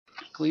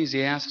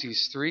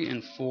Ecclesiastes 3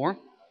 and 4.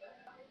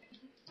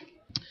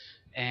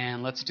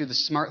 And let's do the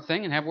smart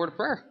thing and have a word of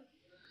prayer.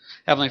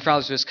 Heavenly Father,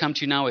 as we just come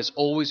to you now, as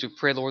always, we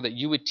pray, Lord, that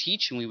you would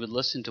teach and we would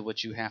listen to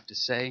what you have to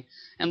say.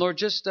 And Lord,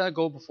 just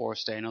go before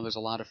us today. I know there's a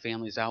lot of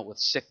families out with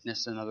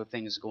sickness and other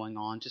things going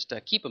on. Just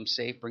keep them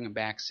safe, bring them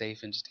back safe,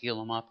 and just heal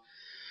them up.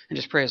 And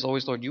just pray, as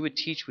always, Lord, you would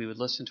teach, we would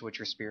listen to what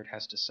your Spirit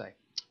has to say. In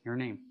your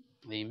name,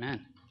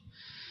 amen.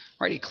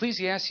 All right,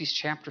 Ecclesiastes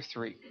chapter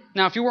 3.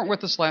 Now, if you weren't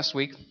with us last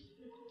week,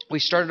 we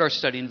started our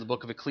study into the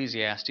book of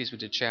Ecclesiastes. We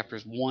did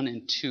chapters 1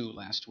 and 2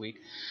 last week.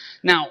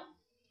 Now, a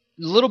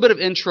little bit of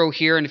intro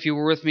here, and if you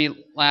were with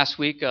me last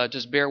week,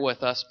 just bear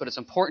with us, but it's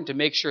important to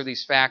make sure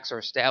these facts are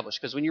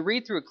established, because when you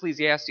read through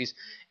Ecclesiastes,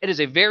 it is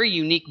a very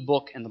unique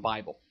book in the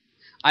Bible.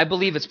 I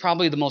believe it's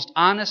probably the most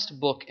honest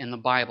book in the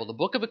Bible. The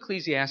book of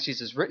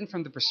Ecclesiastes is written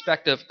from the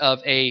perspective of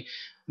a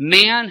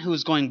man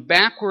who's going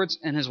backwards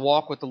in his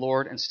walk with the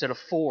Lord instead of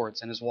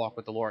forwards in his walk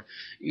with the Lord.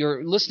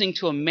 You're listening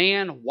to a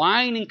man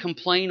whine and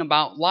complain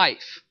about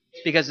life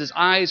because his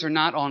eyes are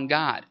not on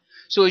God.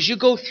 So as you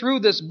go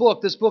through this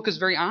book is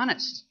very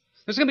honest.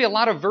 There's going to be a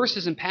lot of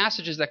verses and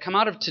passages that come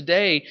out of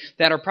today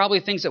that are probably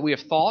things that we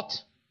have thought,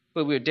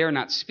 but we would dare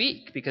not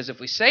speak, because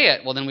if we say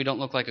it, well, then we don't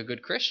look like a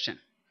good Christian.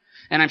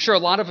 And I'm sure a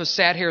lot of us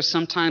sat here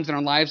sometimes in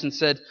our lives and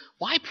said,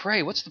 why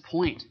pray? What's the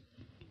point?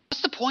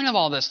 What's the point of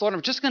all this? Lord,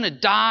 I'm just going to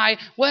die.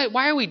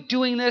 Why are we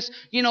doing this?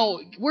 You know,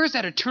 where's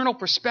that eternal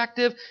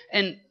perspective?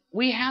 And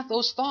we have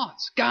those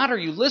thoughts. God, are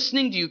you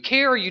listening? Do you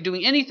care? Are you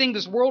doing anything?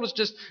 This world is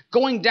just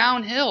going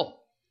downhill.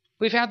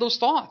 We've had those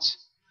thoughts.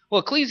 Well,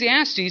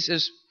 Ecclesiastes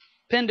is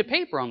pen to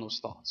paper on those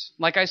thoughts.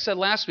 Like I said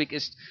last week,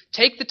 is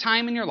take the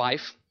time in your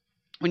life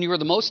when you are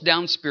the most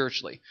down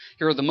spiritually.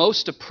 You're the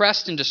most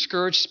depressed and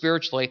discouraged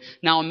spiritually.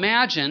 Now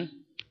imagine,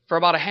 for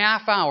about a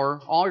half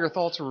hour, all your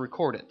thoughts are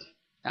recorded.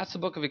 That's the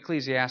book of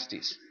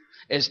Ecclesiastes.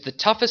 It's the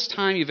toughest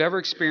time you've ever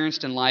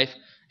experienced in life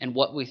and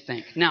what we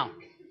think. Now,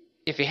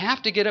 if you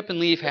have to get up and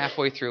leave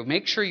halfway through,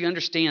 make sure you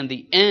understand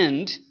the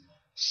end.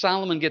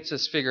 Solomon gets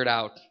this figured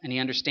out, and he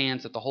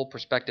understands that the whole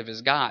perspective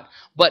is God.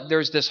 But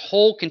there's this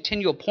whole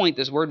continual point.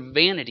 This word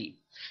vanity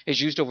is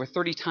used over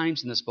 30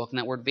 times in this book, and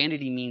that word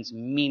vanity means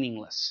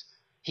meaningless.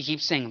 He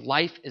keeps saying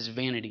life is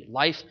vanity.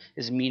 Life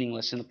is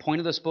meaningless. And the point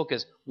of this book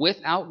is,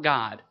 without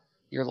God,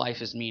 your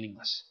life is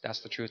meaningless.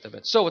 That's the truth of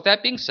it. So with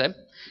that being said,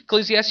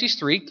 Ecclesiastes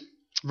 3,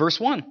 verse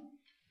 1.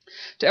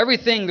 To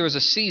everything there is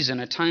a season,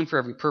 a time for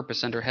every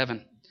purpose under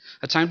heaven.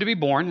 A time to be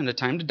born and a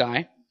time to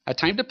die. A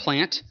time to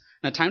plant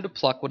and a time to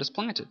pluck what is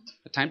planted.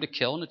 A time to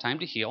kill and a time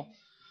to heal.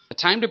 A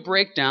time to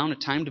break down, a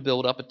time to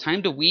build up. A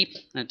time to weep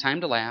and a time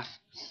to laugh.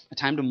 A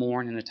time to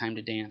mourn and a time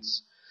to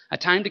dance. A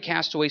time to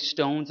cast away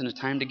stones and a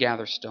time to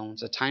gather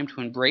stones. A time to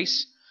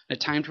embrace and a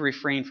time to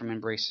refrain from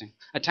embracing.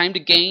 A time to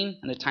gain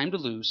and a time to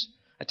lose.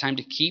 A time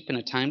to keep and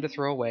a time to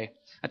throw away.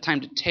 A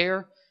time to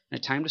tear and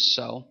a time to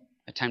sow.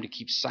 A time to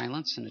keep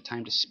silence and a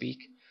time to speak.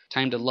 A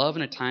time to love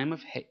and a time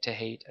to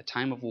hate. A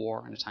time of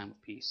war and a time of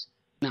peace.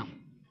 Now,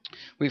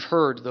 we've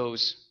heard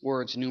those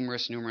words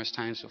numerous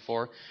times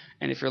before.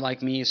 And if you're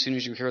like me, as soon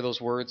as you hear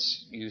those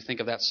words, you think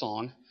of that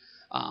song.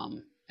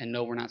 And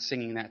no, we're not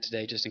singing that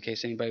today, just in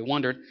case anybody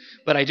wondered.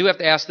 But I do have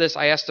to ask this.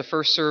 I asked the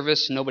first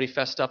service. Nobody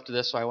fessed up to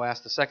this, so I will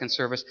ask the second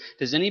service.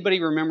 Does anybody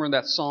remember when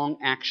that song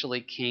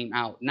actually came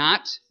out?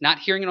 Not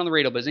hearing it on the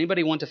radio, but does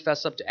anybody want to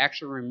fess up to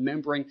actually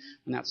remembering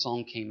when that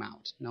song came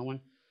out? No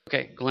one?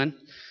 Okay, Glenn.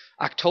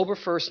 October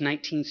 1st,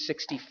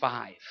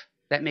 1965.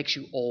 That makes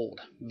you old.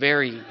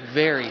 Very,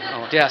 very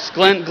old. Yes,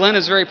 Glenn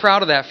is very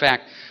proud of that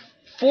fact.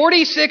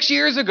 46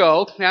 years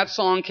ago, that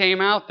song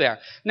came out there.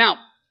 Now,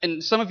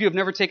 and some of you have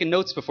never taken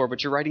notes before,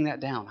 but you're writing that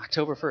down.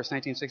 October 1st,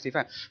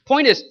 1965.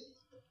 Point is,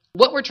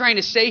 what we're trying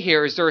to say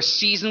here is there are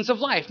seasons of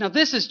life. Now,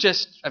 this is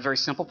just a very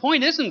simple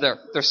point, isn't there?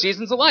 There are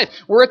seasons of life.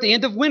 We're at the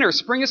end of winter.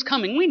 Spring is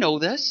coming. We know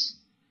this.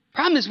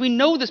 Problem is, we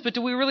know this, but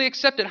do we really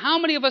accept it? How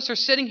many of us are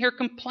sitting here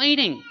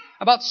complaining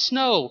about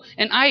snow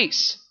and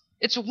ice?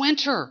 It's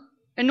winter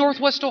in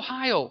Northwest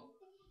Ohio.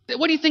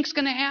 What do you think is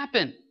going to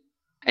happen?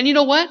 And you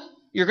know what?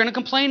 You're going to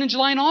complain in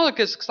July and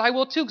August, because I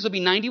will too, because it'll be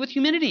 90 with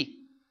humidity.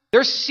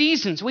 There's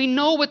seasons. We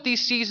know what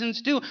these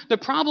seasons do. The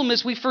problem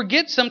is we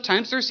forget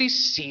sometimes there's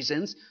these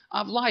seasons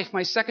of life.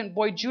 My second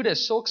boy, Judah,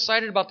 is so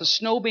excited about the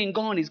snow being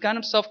gone. He's got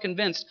himself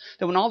convinced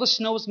that when all the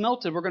snow is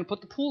melted, we're going to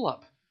put the pool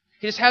up.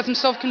 He just has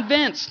himself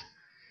convinced.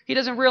 He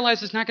doesn't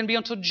realize it's not going to be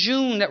until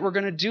June that we're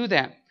going to do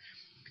that.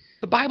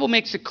 The Bible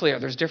makes it clear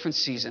there's different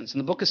seasons. In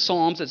the book of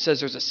Psalms, it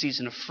says there's a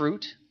season of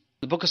fruit.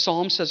 The book of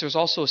Psalms says there's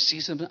also a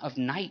season of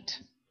night.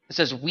 It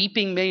says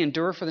weeping may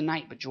endure for the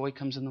night, but joy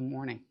comes in the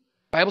morning.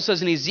 The Bible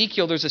says in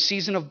Ezekiel there's a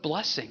season of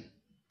blessing.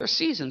 There's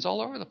seasons all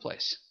over the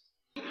place.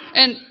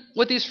 And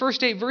what these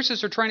first 8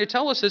 verses are trying to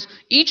tell us is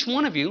each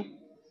one of you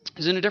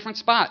is in a different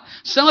spot.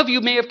 Some of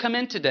you may have come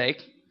in today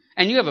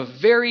and you have a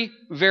very,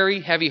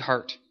 very heavy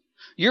heart.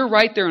 You're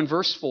right there in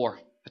verse 4.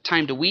 A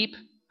time to weep,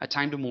 a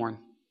time to mourn.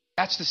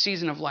 That's the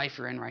season of life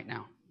you're in right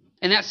now.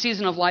 And that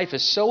season of life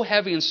is so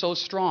heavy and so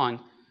strong.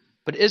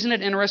 But isn't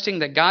it interesting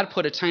that God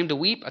put a time to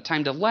weep, a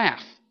time to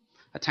laugh,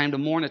 a time to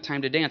mourn, a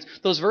time to dance?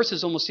 Those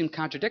verses almost seem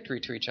contradictory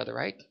to each other,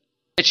 right?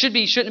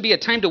 Shouldn't it be a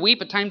time to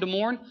weep, a time to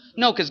mourn?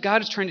 No, because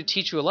God is trying to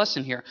teach you a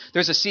lesson here.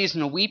 There's a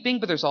season of weeping,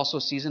 but there's also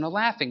a season of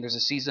laughing. There's a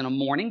season of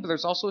mourning, but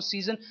there's also a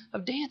season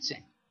of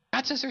dancing.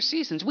 God says there's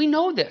seasons. We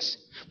know this.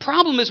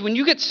 Problem is when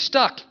you get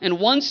stuck in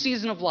one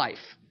season of life,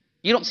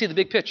 you don't see the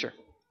big picture.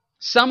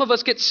 Some of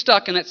us get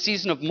stuck in that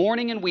season of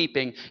mourning and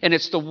weeping, and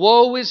it's the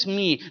woe is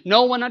me.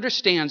 No one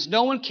understands.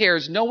 No one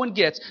cares. No one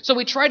gets. So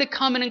we try to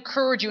come and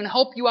encourage you and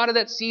help you out of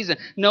that season.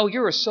 No,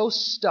 you are so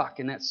stuck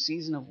in that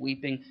season of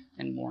weeping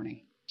and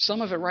mourning.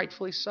 Some of it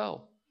rightfully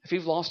so. If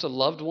you've lost a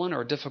loved one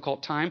or a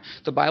difficult time,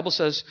 the Bible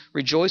says,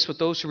 rejoice with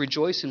those who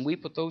rejoice and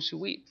weep with those who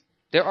weep.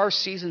 There are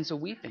seasons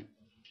of weeping.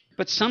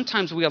 But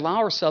sometimes we allow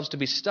ourselves to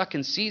be stuck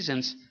in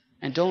seasons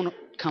and don't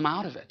come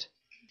out of it.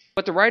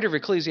 What the writer of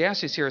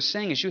Ecclesiastes here is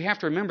saying is you have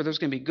to remember there's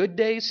going to be good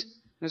days and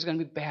there's going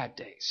to be bad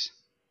days.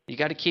 You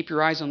got to keep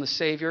your eyes on the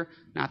Savior,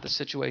 not the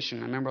situation.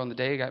 I remember on the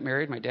day I got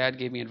married, my dad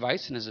gave me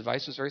advice, and his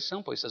advice was very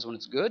simple. He says, when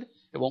it's good,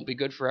 it won't be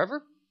good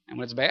forever. And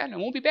when it's bad, it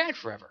won't be bad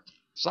forever.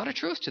 There's a lot of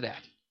truth to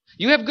that.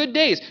 You have good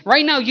days.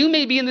 Right now, you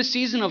may be in the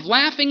season of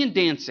laughing and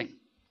dancing.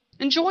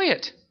 Enjoy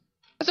it.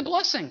 That's a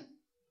blessing.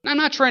 I'm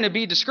not trying to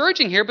be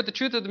discouraging here, but the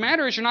truth of the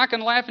matter is you're not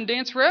going to laugh and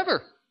dance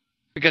forever.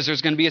 Because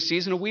there's going to be a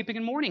season of weeping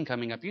and mourning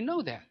coming up. You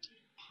know that.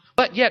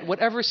 But yet,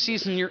 whatever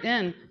season you're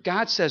in,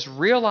 God says,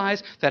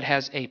 realize that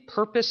has a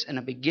purpose and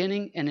a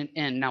beginning and an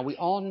end. Now, we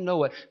all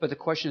know it, but the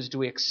question is, do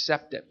we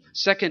accept it?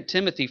 2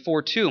 Timothy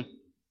 4:2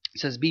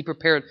 says, be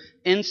prepared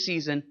in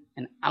season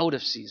and out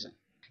of season.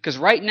 Because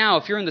right now,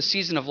 if you're in the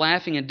season of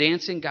laughing and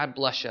dancing, God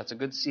bless you. It's a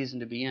good season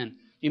to be in.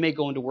 You may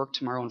go into work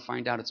tomorrow and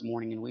find out it's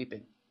mourning and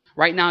weeping.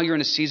 Right now, you're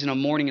in a season of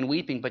mourning and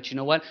weeping, but you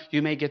know what?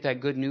 You may get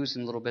that good news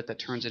in a little bit that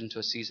turns it into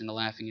a season of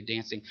laughing and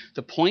dancing.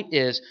 The point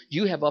is,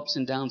 you have ups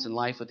and downs in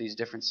life with these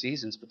different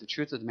seasons, but the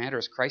truth of the matter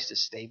is Christ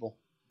is stable.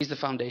 He's the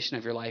foundation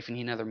of your life, and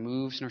He neither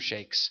moves nor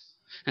shakes.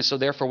 And so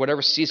therefore,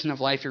 whatever season of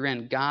life you're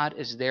in, God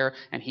is there,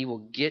 and He will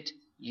get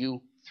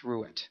you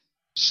through it.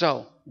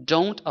 So,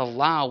 don't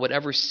allow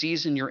whatever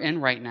season you're in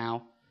right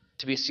now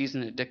to be a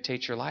season that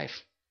dictates your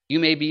life. You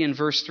may be in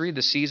verse 3,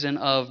 the season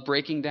of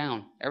breaking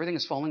down. Everything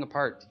is falling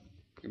apart.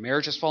 Your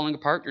marriage is falling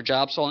apart, your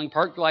job's falling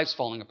apart, your life's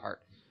falling apart.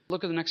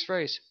 Look at the next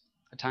phrase,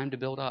 a time to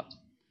build up.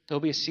 There'll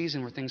be a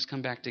season where things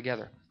come back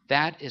together.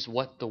 That is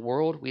what the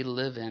world we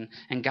live in,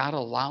 and God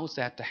allows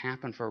that to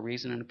happen for a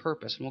reason and a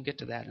purpose, and we'll get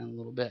to that in a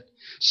little bit.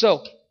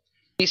 So,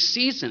 these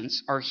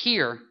seasons are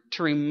here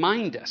to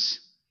remind us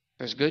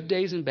there's good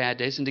days and bad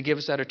days, and to give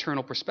us that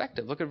eternal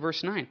perspective. Look at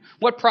verse 9.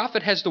 What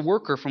profit has the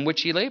worker from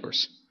which he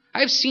labors? I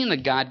have seen the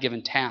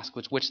God-given task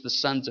with which the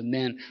sons of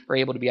men are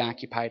able to be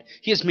occupied.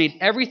 He has made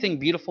everything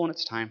beautiful in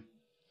its time.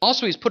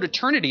 Also, He's put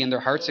eternity in their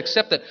hearts,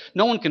 except that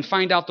no one can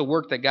find out the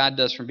work that God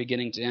does from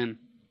beginning to end.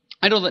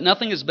 I know that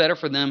nothing is better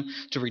for them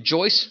to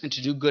rejoice and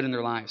to do good in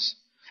their lives.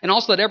 And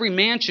also that every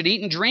man should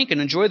eat and drink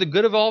and enjoy the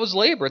good of all his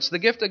labor. It's the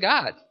gift of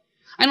God.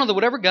 I know that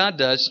whatever God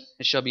does,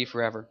 it shall be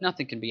forever.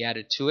 Nothing can be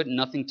added to it and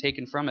nothing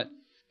taken from it.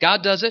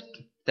 God does it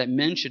that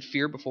men should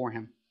fear before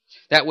Him.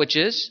 That which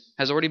is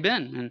has already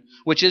been, and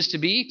which is to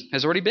be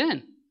has already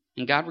been.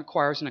 And God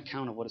requires an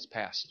account of what is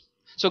past.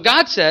 So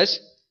God says,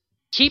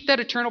 keep that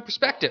eternal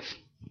perspective.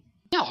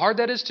 You know how hard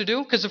that is to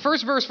do? Because the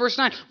first verse, verse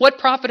 9, what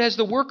profit has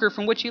the worker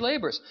from which he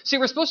labors? See,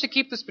 we're supposed to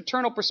keep this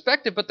eternal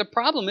perspective, but the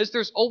problem is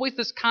there's always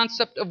this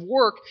concept of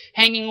work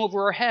hanging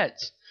over our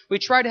heads. We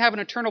try to have an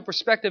eternal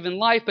perspective in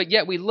life, but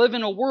yet we live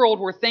in a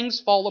world where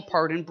things fall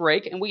apart and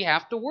break, and we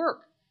have to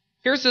work.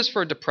 Here's this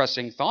for a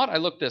depressing thought. I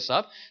looked this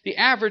up. The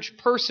average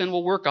person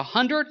will work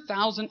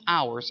 100,000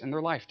 hours in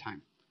their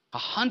lifetime.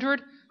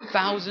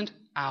 100,000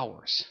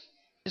 hours.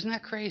 Isn't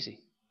that crazy?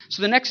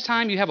 So the next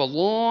time you have a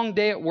long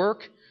day at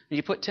work and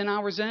you put 10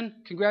 hours in,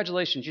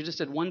 congratulations, you just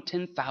did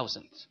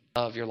 1/10,000th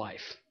of your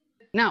life.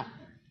 Now,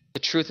 the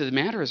truth of the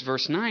matter is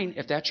verse 9,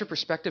 if that's your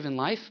perspective in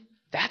life,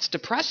 that's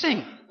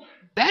depressing.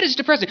 That is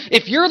depressing.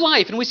 If your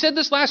life, and we said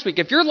this last week,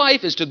 if your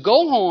life is to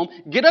go home,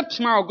 get up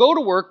tomorrow, go to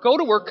work,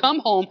 come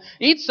home,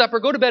 eat supper,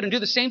 go to bed, and do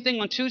the same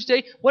thing on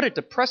Tuesday, what a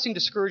depressing,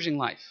 discouraging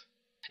life.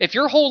 If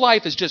your whole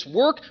life is just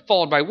work,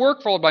 followed by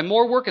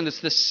more work, and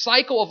this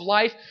cycle of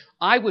life,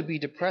 I would be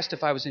depressed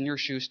if I was in your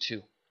shoes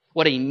too.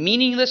 What a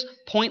meaningless,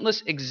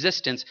 pointless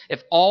existence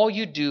if all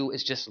you do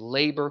is just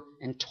labor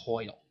and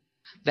toil.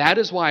 That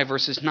is why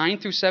verses 9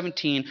 through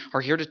 17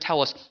 are here to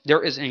tell us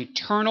there is an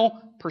eternal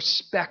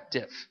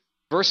perspective.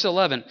 Verse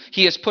 11,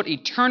 He has put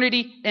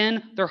eternity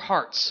in their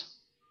hearts.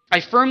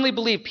 I firmly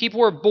believe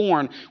people are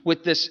born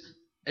with this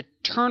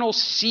eternal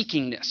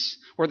seekingness,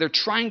 where they're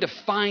trying to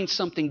find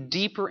something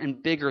deeper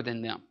and bigger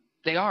than them.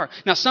 They are.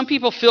 Now, some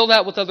people fill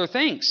that with other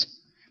things,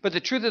 but the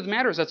truth of the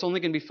matter is that's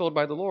only going to be filled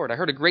by the Lord. I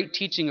heard a great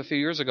teaching a few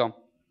years ago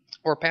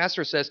where a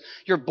pastor says,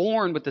 you're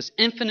born with this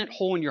infinite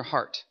hole in your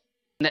heart,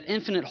 and that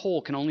infinite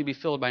hole can only be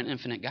filled by an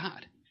infinite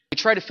God. We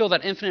try to fill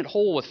that infinite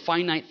hole with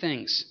finite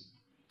things.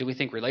 Do we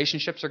think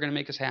relationships are going to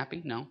make us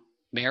happy? No.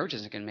 Marriage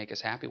isn't going to make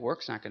us happy.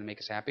 Work's not going to make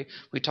us happy.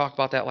 We talked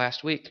about that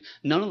last week.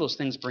 None of those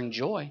things bring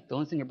joy. The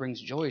only thing that brings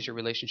joy is your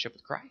relationship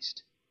with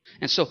Christ.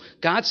 And so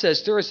God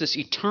says there is this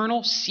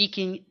eternal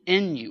seeking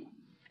in you.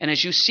 And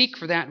as you seek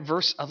for that,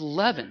 verse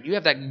 11, you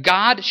have that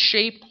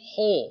God-shaped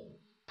hole.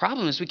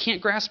 Problem is we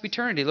can't grasp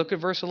eternity. Look at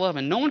verse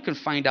 11. No one can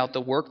find out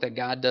the work that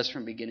God does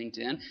from beginning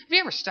to end. Have you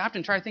ever stopped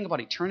and tried to think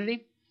about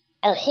eternity?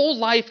 Our whole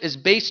life is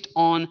based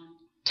on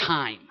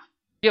time.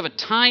 You have a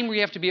time where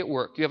you have to be at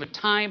work. You have a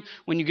time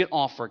when you get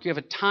off work. You have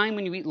a time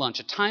when you eat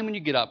lunch, a time when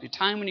you get up, a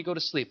time when you go to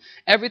sleep.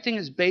 Everything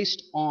is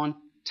based on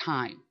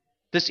time.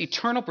 This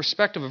eternal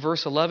perspective of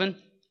verse 11,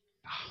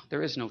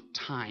 there is no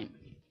time.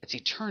 It's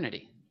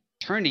eternity.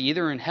 Eternity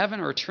either in heaven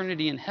or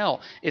eternity in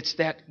hell. It's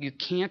that you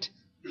can't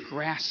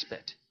grasp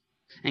it.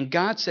 And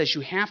God says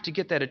you have to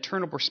get that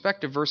eternal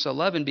perspective, verse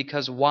 11,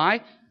 because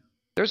why?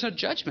 There's a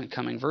judgment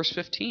coming, verse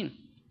 15.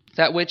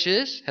 That which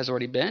is has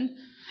already been,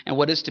 and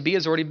what is to be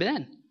has already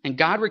been. And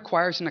God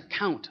requires an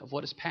account of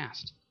what is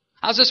past.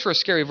 How's this for a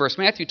scary verse?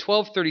 Matthew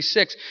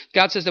 12:36,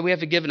 God says that we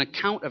have to give an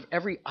account of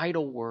every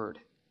idle word.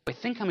 But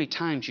think how many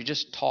times you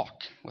just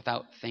talk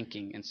without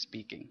thinking and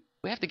speaking.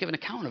 We have to give an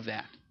account of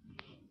that.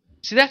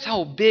 See, that's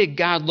how big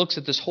God looks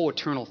at this whole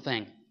eternal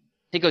thing.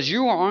 He goes,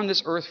 you are on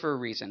this earth for a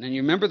reason. And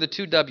you remember the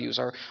two W's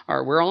are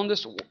we're on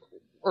this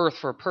earth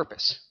for a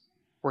purpose.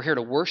 We're here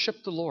to worship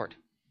the Lord.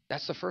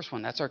 That's the first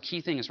one. That's our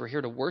key thing, is we're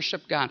here to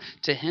worship God.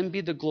 To Him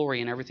be the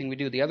glory in everything we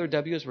do. The other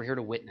W is we're here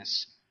to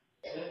witness.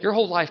 Your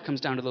whole life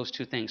comes down to those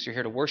two things. You're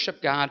here to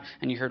worship God,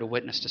 and you're here to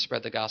witness, to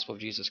spread the gospel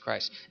of Jesus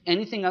Christ.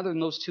 Anything other than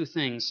those two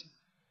things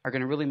are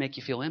going to really make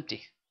you feel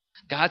empty.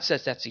 God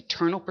says that's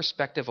eternal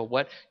perspective of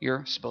what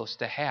you're supposed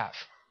to have.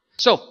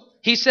 So,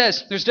 He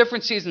says there's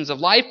different seasons of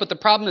life, but the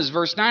problem is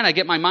verse 9, I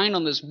get my mind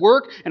on this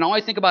work, and all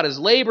I think about is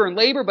labor and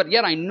labor, but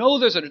yet I know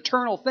there's an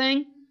eternal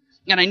thing,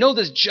 and I know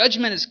this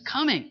judgment is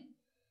coming.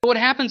 But what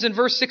happens in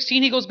verse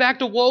 16, he goes back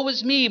to, woe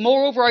is me.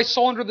 Moreover, I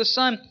saw under the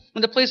sun,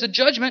 in the place of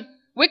judgment,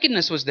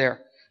 wickedness was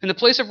there. In the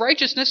place of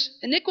righteousness,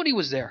 iniquity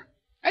was there.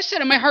 I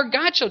said in my heart,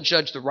 God shall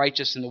judge the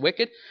righteous and the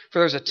wicked, for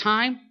there's a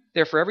time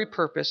there for every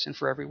purpose and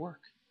for every work.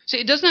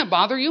 See, doesn't that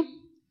bother you?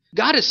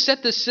 God has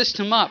set this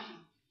system up,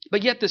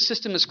 but yet the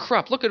system is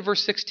corrupt. Look at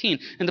verse 16.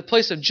 In the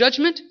place of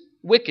judgment,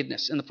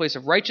 wickedness. In the place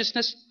of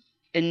righteousness,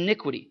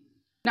 iniquity.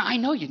 Now, I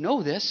know you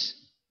know this,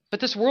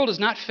 but this world is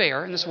not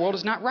fair and this world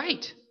is not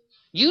right.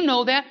 You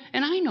know that,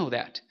 and I know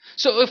that.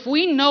 So if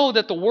we know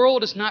that the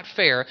world is not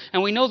fair,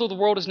 and we know that the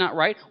world is not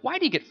right, why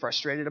do you get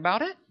frustrated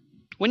about it?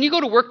 When you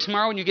go to work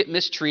tomorrow and you get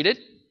mistreated,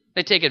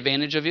 they take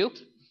advantage of you,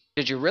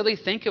 did you really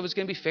think it was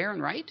going to be fair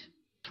and right?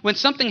 When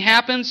something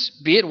happens,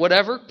 be it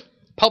whatever,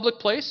 public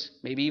place,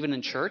 maybe even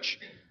in church,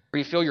 where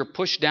you feel you're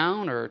pushed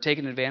down or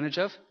taken advantage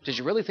of, did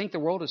you really think the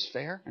world is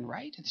fair and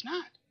right? It's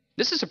not.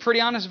 This is a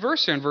pretty honest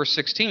verse here in verse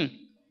 16.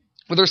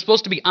 Where there's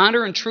supposed to be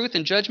honor and truth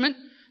and judgment,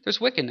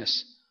 there's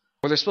wickedness.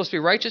 Where there's supposed to be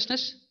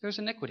righteousness, there's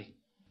iniquity.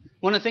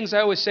 One of the things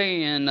I always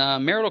say in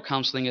marital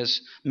counseling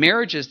is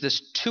marriage is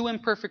this two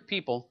imperfect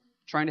people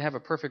trying to have a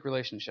perfect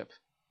relationship.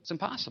 It's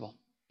impossible.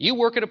 You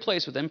work at a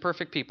place with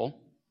imperfect people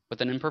with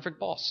an imperfect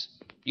boss.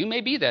 You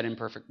may be that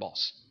imperfect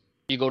boss.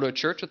 You go to a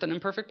church with an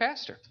imperfect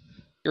pastor.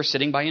 You're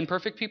sitting by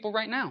imperfect people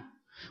right now.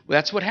 Well,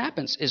 that's what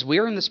happens, is we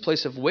are in this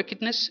place of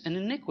wickedness and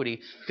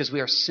iniquity because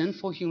we are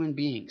sinful human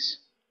beings.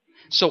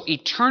 So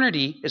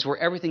eternity is where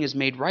everything is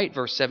made right,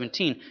 verse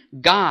 17.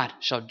 God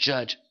shall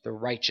judge the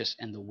righteous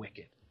and the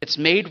wicked. It's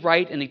made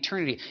right in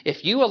eternity.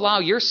 If you allow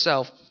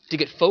yourself to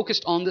get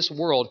focused on this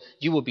world,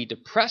 you will be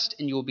depressed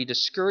and you will be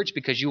discouraged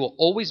because you will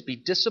always be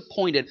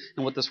disappointed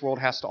in what this world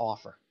has to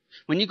offer.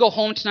 When you go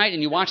home tonight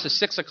and you watch the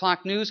 6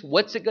 o'clock news,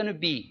 what's it going to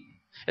be?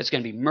 It's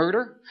going to be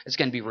murder. It's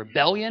going to be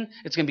rebellion.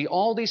 It's going to be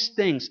all these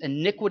things,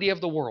 iniquity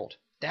of the world.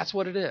 That's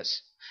what it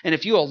is. And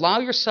if you allow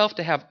yourself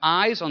to have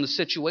eyes on the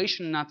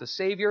situation and not the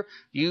Savior,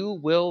 you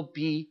will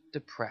be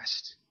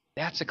depressed.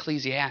 That's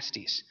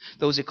Ecclesiastes.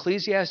 Those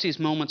Ecclesiastes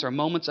moments are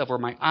moments of where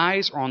my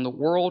eyes are on the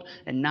world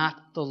and not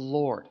the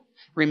Lord.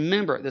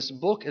 Remember, this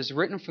book is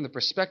written from the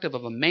perspective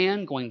of a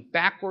man going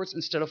backwards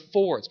instead of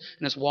forwards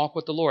in his walk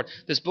with the Lord.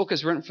 This book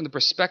is written from the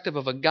perspective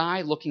of a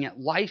guy looking at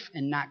life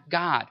and not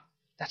God.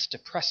 That's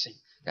depressing.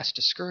 That's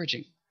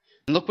discouraging.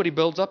 And look what he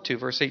builds up to,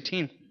 verse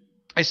 18.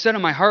 I said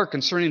in my heart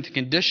concerning the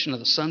condition of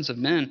the sons of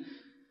men,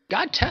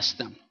 God tests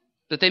them,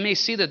 that they may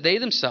see that they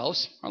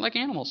themselves are like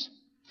animals.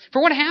 For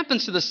what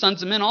happens to the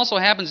sons of men also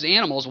happens to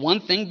animals.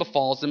 One thing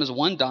befalls them, as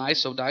one dies,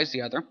 so dies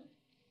the other.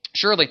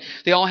 Surely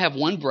they all have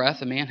one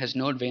breath. A man has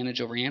no advantage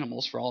over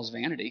animals for all his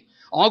vanity.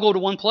 All go to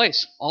one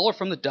place. All are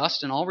from the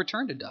dust, and all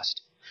return to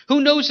dust.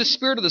 Who knows the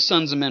spirit of the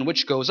sons of men,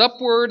 which goes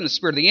upward, and the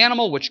spirit of the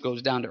animal, which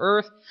goes down to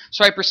earth?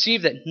 So I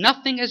perceive that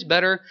nothing is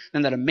better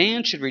than that a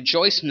man should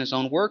rejoice in his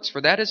own works, for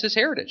that is his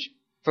heritage.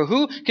 For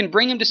who can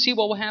bring him to see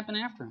what will happen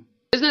after him?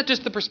 Isn't that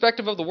just the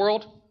perspective of the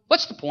world?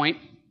 What's the point?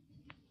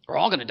 We're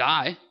all going to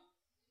die.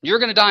 You're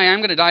going to die, I'm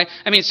going to die.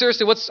 I mean,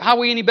 seriously, how are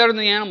we any better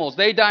than the animals?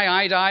 They die,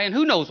 I die, and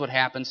who knows what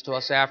happens to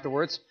us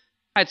afterwards?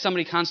 I had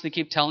somebody constantly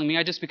keep telling me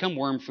I just become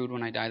worm food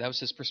when I die. That was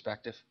his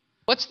perspective.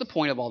 What's the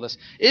point of all this?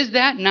 Is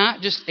that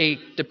not just a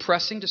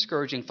depressing,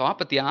 discouraging thought?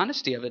 But the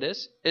honesty of it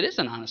is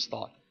an honest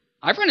thought.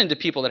 I've run into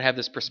people that have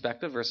this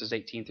perspective, verses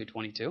 18 through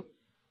 22.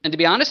 And to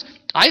be honest,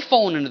 I've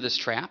fallen into this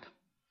trap.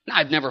 Now,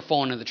 I've never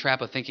fallen into the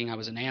trap of thinking I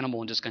was an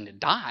animal and just going to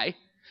die.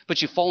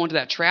 But you fall into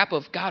that trap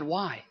of, God,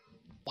 why?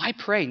 Why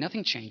pray?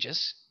 Nothing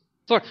changes.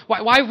 Lord,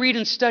 why read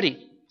and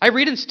study? I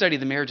read and study.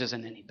 The marriage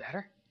isn't any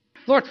better.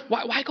 Lord,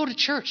 why go to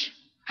church?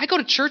 I go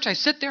to church. I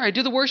sit there. I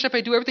do the worship.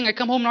 I do everything. I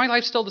come home. My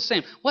life's still the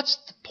same. What's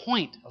the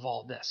point of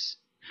all this?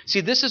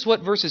 See, this is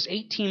what verses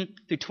 18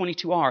 through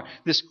 22 are.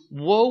 This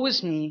woe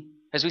is me,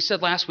 as we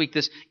said last week,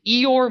 this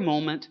Eeyore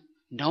moment.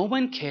 No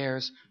one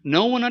cares.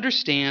 No one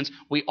understands.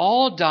 We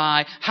all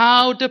die.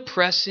 How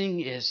depressing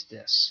is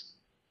this?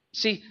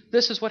 See,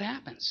 this is what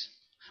happens.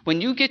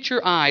 When you get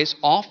your eyes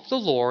off the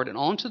Lord and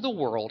onto the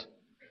world,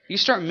 you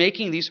start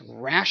making these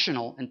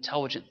rational,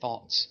 intelligent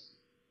thoughts.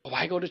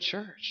 Why go to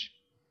church?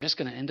 I'm just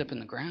going to end up in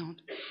the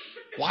ground.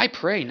 Why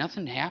pray?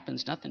 Nothing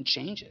happens. Nothing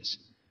changes.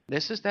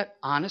 This is that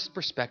honest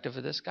perspective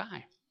of this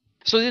guy.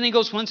 So then he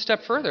goes one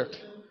step further.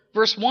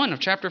 Verse 1 of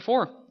chapter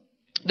 4.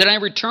 Then I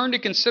returned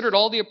and considered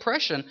all the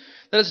oppression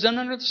that is done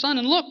under the sun.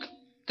 And look,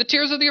 the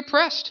tears of the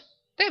oppressed.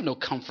 They have no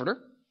comforter.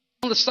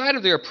 On the side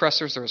of their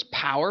oppressors there is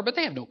power, but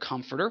they have no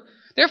comforter.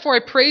 Therefore I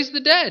praise the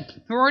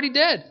dead, who are already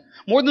dead,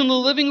 more than the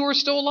living who are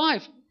still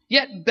alive.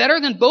 Yet better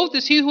than both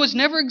is he who has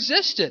never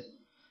existed,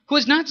 who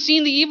has not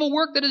seen the evil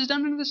work that is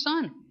done under the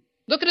sun.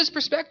 Look at his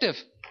perspective.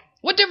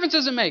 What difference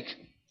does it make?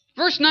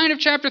 Verse 9 of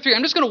chapter 3,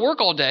 I'm just going to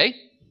work all day.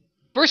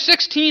 Verse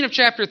 16 of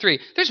chapter 3,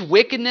 there's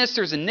wickedness,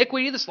 there's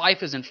iniquity, this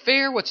life isn't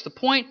fair, what's the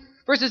point?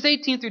 Verses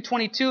 18 through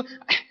 22,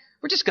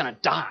 we're just going to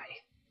die.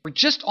 We're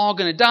just all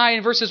going to die.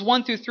 In verses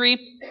 1 through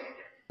 3,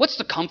 what's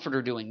the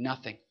comforter doing?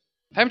 Nothing.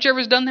 Haven't you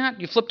ever done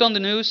that? You flipped on the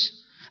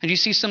news and you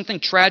see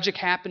something tragic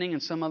happening in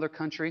some other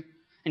country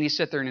and you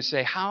sit there and you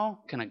say, how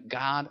can a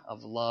God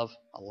of love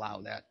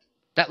allow that?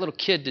 That little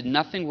kid did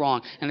nothing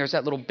wrong and there's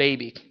that little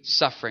baby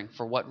suffering.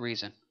 For what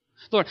reason?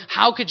 Lord,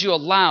 how could you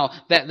allow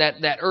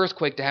that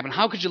earthquake to happen?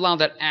 How could you allow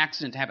that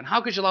accident to happen?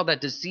 How could you allow that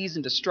disease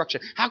and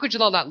destruction? How could you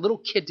allow that little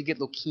kid to get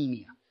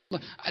leukemia?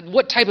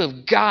 What type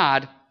of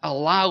God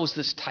allows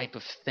this type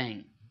of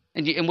thing?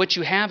 And what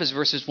you have is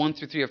verses 1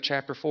 through 3 of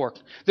chapter 4.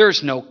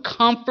 There's no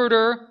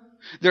comforter.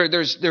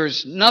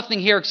 There's nothing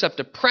here except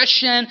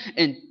depression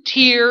and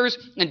tears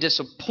and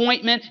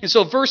disappointment. And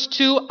so verse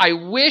 2, I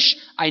wish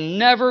I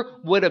never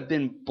would have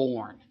been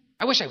born.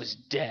 I wish I was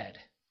dead.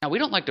 Now, we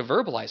don't like to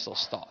verbalize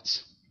those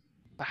thoughts.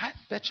 But I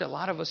bet you a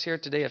lot of us here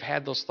today have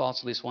had those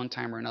thoughts at least one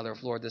time or another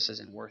of, Lord, this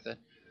isn't worth it.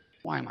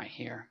 Why am I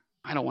here?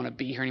 I don't want to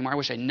be here anymore. I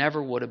wish I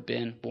never would have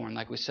been born,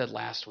 like we said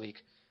last week.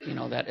 You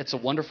know, that it's a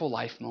wonderful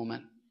life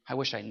moment. I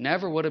wish I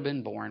never would have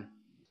been born.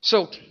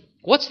 So,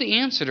 what's the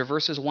answer to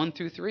verses 1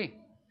 through 3?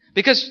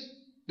 Because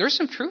there's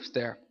some truth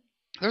there.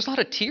 There's a lot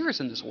of tears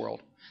in this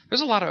world.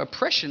 There's a lot of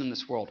oppression in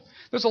this world.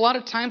 There's a lot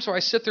of times where I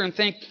sit there and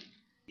think,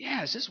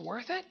 yeah, is this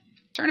worth it?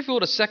 Turn, if you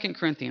will, to 2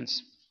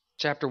 Corinthians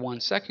chapter 1.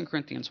 2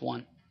 Corinthians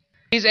 1.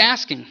 He's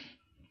asking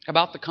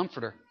about the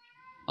Comforter.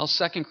 Well,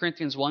 2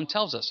 Corinthians 1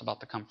 tells us about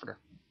the Comforter.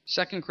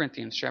 2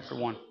 Corinthians chapter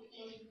 1.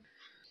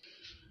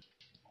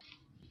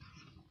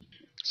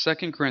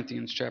 2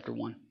 Corinthians chapter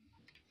 1.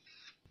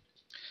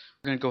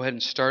 We're going to go ahead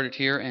and start it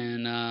here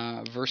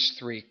in verse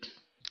 3.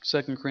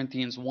 2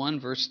 Corinthians 1,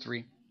 verse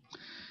 3.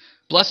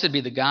 Blessed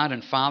be the God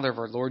and Father of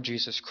our Lord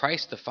Jesus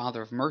Christ, the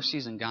Father of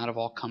mercies and God of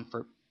all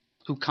comfort,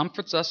 who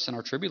comforts us in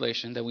our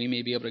tribulation, that we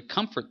may be able to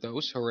comfort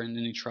those who are in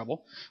any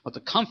trouble with the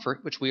comfort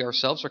which we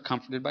ourselves are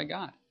comforted by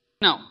God.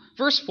 Now,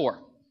 verse 4.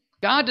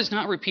 God does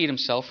not repeat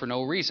himself for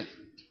no reason.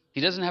 He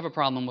doesn't have a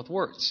problem with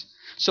words.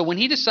 So when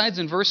he decides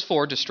in verse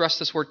 4 to stress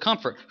this word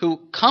comfort, who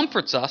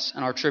comforts us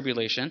in our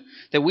tribulation,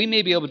 that we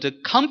may be able to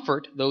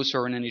comfort those who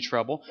are in any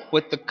trouble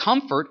with the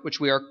comfort which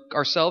we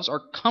ourselves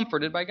are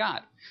comforted by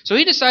God. So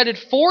he decided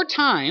 4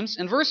 times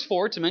in verse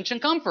 4 to mention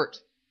comfort.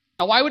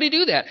 Now why would he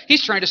do that?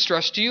 He's trying to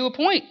stress to you a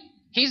point.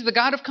 He's the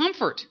God of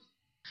comfort.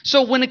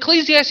 So when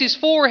Ecclesiastes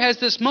 4 has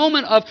this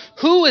moment of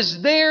who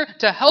is there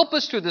to help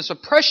us through this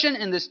oppression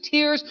and this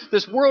tears,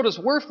 this world is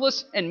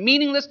worthless and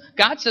meaningless,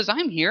 God says,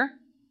 I'm here.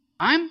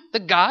 I'm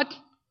the God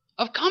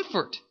of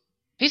comfort.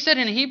 He said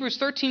in Hebrews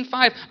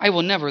 13:5, I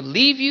will never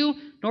leave you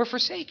nor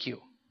forsake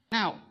you.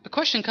 Now, the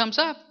question comes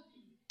up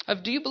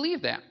of, do you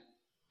believe that?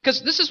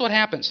 Because this is what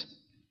happens.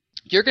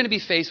 You're going to be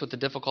faced with the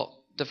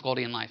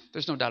difficulty in life.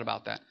 There's no doubt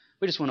about that.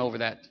 We just went over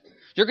that.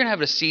 You're going to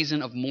have a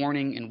season of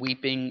mourning and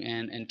weeping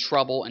and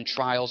trouble and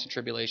trials and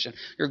tribulation.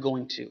 You're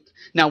going to.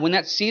 Now, when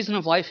that season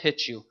of life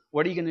hits you,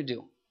 what are you going to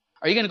do?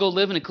 Are you going to go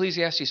live in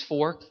Ecclesiastes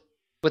 4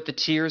 with the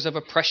tears of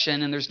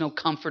oppression and there's no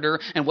comforter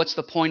and what's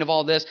the point of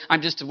all this? I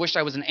just wish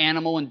I was an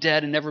animal and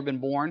dead and never been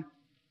born.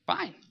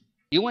 Fine.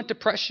 You want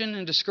depression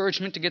and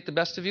discouragement to get the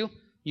best of you?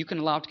 You can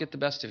allow it to get the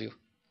best of you.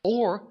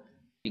 Or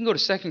you can go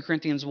to 2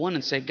 Corinthians 1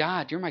 and say,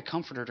 God, you're my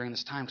comforter during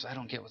this time because I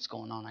don't get what's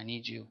going on. I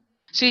need you.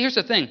 See, here's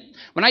the thing.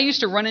 When I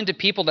used to run into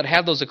people that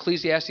have those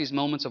Ecclesiastes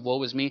moments of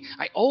woe is me,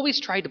 I always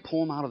tried to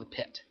pull them out of the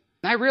pit.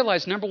 And I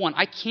realized, number one,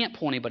 I can't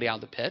pull anybody out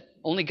of the pit.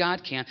 Only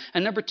God can.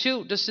 And number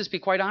two, just to be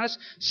quite honest,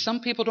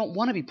 some people don't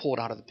want to be pulled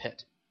out of the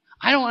pit.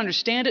 I don't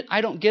understand it. I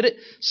don't get it.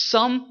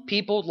 Some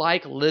people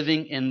like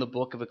living in the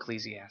book of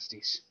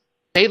Ecclesiastes.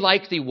 They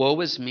like the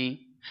woe is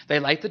me. They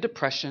like the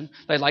depression.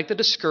 They like the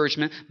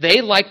discouragement.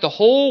 They like the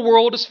whole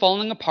world is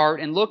falling apart,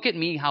 and look at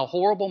me, how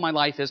horrible my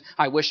life is.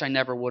 I wish I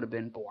never would have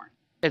been born.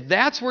 If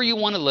that's where you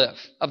want to live,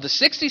 of the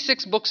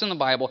 66 books in the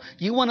Bible,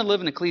 you want to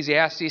live in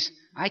Ecclesiastes,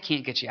 I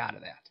can't get you out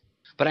of that.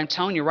 But I'm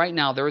telling you right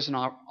now, there is an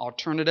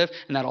alternative,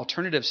 and that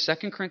alternative is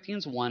 2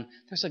 Corinthians 1.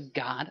 There's a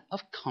God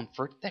of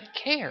comfort that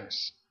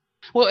cares.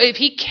 Well, if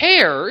he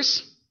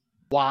cares,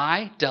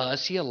 why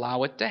does he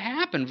allow it to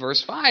happen?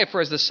 Verse 5,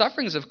 for as the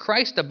sufferings of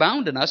Christ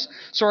abound in us,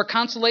 so our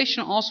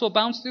consolation also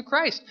abounds through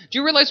Christ. Do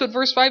you realize what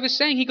verse 5 is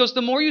saying? He goes,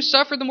 the more you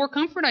suffer, the more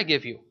comfort I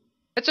give you.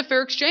 That's a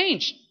fair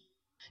exchange.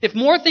 If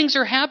more things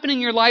are happening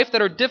in your life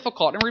that are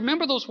difficult, and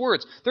remember those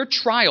words, they're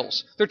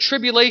trials, they're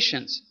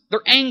tribulations,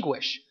 they're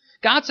anguish.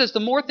 God says the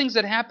more things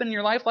that happen in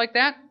your life like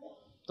that,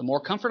 the more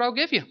comfort I'll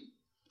give you.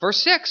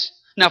 Verse 6,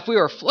 now if we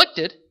are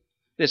afflicted,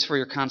 it is for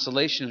your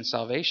consolation and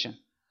salvation,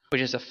 which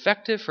is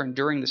effective for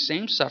enduring the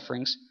same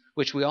sufferings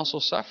which we also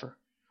suffer.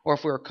 Or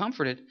if we are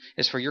comforted, it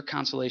is for your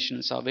consolation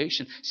and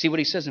salvation. See what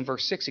he says in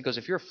verse 6, he goes,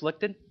 if you're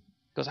afflicted,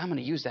 he goes, I'm going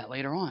to use that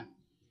later on.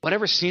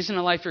 Whatever season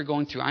of life you're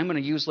going through, I'm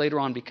going to use later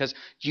on, because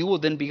you will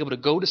then be able to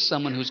go to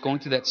someone who's going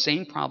through that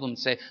same problem and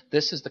say,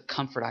 this is the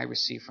comfort I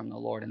receive from the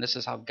Lord, and this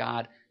is how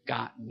God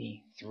got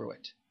me through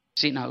it.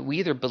 See, now we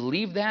either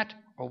believe that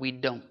or we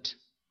don't.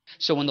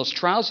 So when those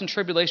trials and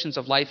tribulations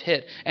of life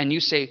hit and you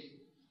say,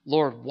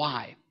 Lord,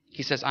 why?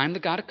 He says, I'm the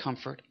God of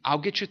comfort.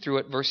 I'll get you through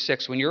it. Verse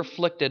 6, when you're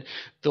afflicted,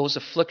 those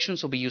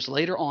afflictions will be used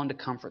later on to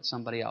comfort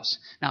somebody else.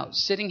 Now,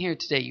 sitting here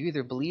today, you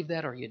either believe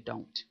that or you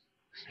don't.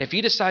 If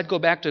you decide to go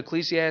back to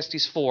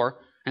Ecclesiastes 4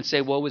 and say,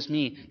 woe is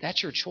me,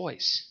 that's your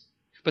choice.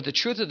 But the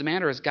truth of the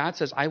matter is God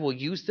says, I will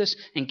use this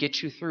and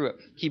get you through it.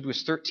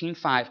 Hebrews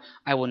 13:5,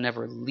 I will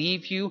never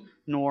leave you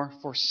nor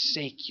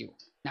forsake you.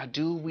 Now,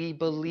 do we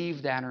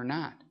believe that or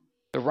not?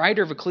 The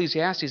writer of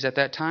Ecclesiastes at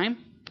that time,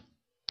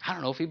 I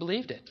don't know if he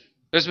believed it.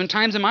 There's been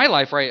times in my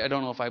life where I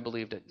don't know if I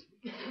believed it.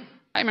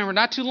 I remember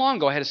not too long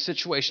ago I had a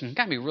situation that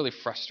got me really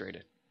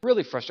frustrated.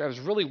 Really frustrated. I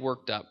was really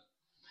worked up.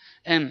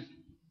 And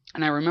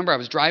I remember I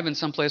was driving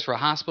someplace for a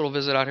hospital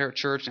visit out here at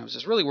church, and I was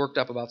just really worked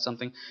up about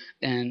something.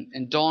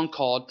 And Dawn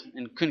called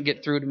and couldn't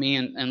get through to me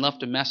and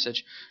left a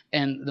message.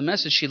 And the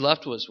message she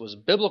left was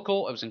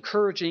biblical, it was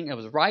encouraging, it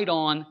was right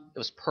on, it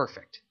was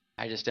perfect.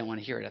 I just didn't want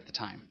to hear it at the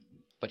time.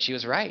 But she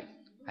was right.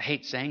 I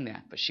hate saying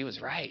that, but she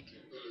was right.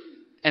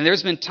 And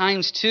there's been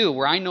times, too,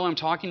 where I know I'm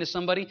talking to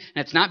somebody,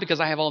 and it's not because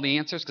I have all the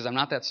answers, because I'm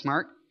not that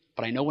smart,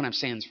 but I know what I'm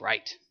saying is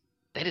right.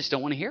 They just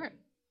don't want to hear it.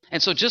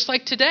 And so just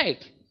like today,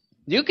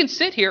 you can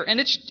sit here, and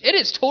it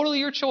is totally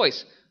your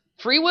choice.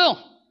 Free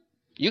will.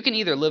 You can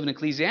either live in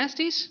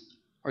Ecclesiastes,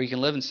 or you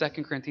can live in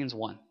 2 Corinthians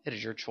 1. It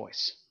is your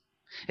choice.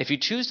 If you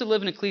choose to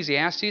live in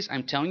Ecclesiastes,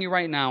 I'm telling you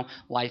right now,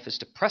 life is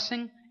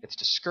depressing, it's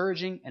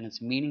discouraging, and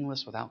it's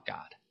meaningless without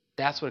God.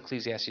 That's what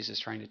Ecclesiastes is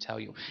trying to tell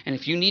you. And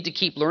if you need to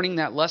keep learning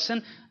that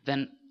lesson,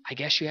 then I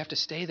guess you have to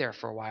stay there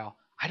for a while.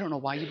 I don't know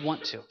why you'd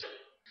want to.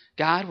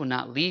 God will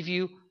not leave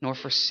you nor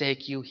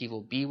forsake you. He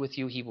will be with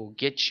you. He will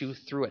get you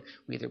through it.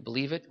 We either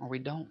believe it or we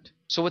don't.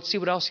 So let's see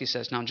what else he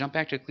says. Now jump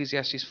back to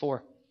Ecclesiastes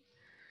 4.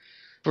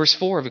 Verse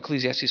 4 of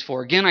Ecclesiastes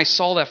 4. Again, I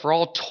saw that for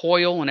all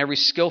toil and every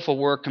skillful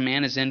work, a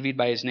man is envied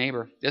by his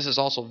neighbor. This is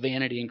also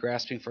vanity and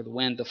grasping for the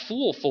wind. The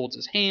fool folds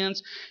his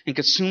hands and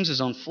consumes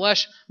his own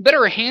flesh.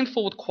 Better a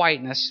handful with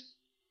quietness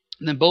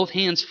than both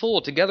hands full,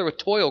 together with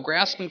toil,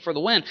 grasping for the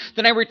wind.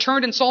 Then I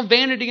returned and saw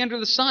vanity under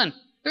the sun.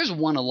 There's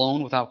one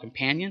alone without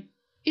companion.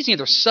 He's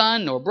neither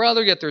son nor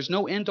brother, yet there's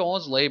no end to all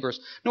his labors,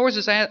 nor is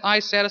his eye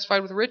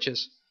satisfied with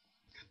riches.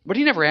 But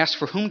he never asks,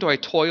 for whom do I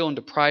toil and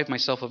deprive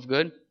myself of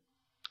good?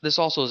 This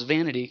also is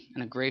vanity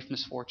and a grave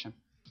misfortune.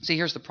 See,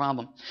 here's the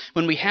problem.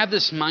 When we have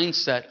this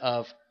mindset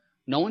of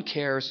no one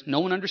cares,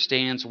 no one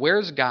understands,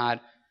 where's God,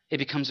 it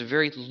becomes a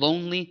very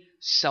lonely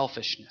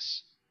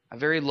selfishness. A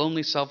very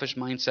lonely, selfish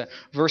mindset.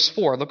 Verse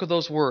 4, look at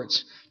those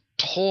words.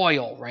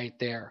 Toil right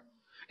there.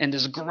 And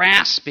this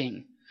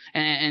grasping.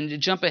 And to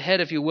jump ahead,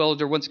 if you will,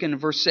 once again in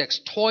verse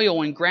 6.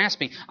 Toil and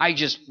grasping. I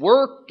just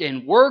work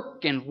and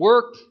work and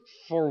work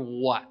for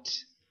what?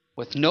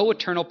 With no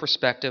eternal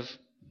perspective.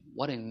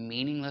 What a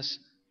meaningless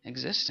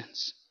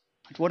existence.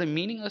 What a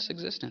meaningless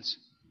existence.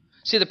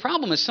 See, the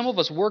problem is some of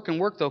us work and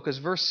work, though, because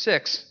verse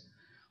 6,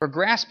 we're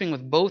grasping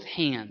with both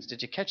hands.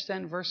 Did you catch that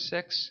in verse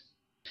 6?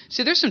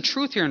 See, there's some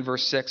truth here in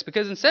verse 6,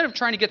 because instead of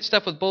trying to get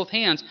stuff with both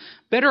hands,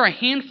 better a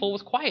handful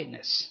with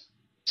quietness.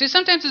 See,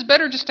 sometimes it's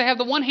better just to have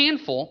the one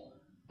handful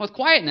with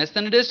quietness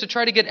than it is to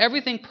try to get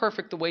everything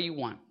perfect the way you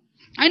want.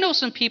 I know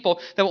some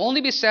people that will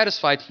only be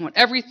satisfied when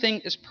everything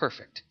is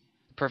perfect.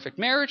 The perfect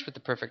marriage, with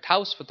the perfect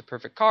house, with the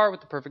perfect car,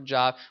 with the perfect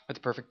job, with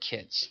the perfect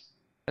kids.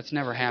 That's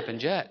never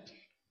happened yet.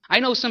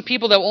 I know some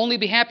people that will only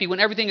be happy when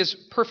everything is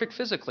perfect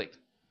physically.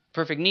 The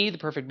perfect knee, the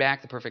perfect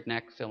back, the perfect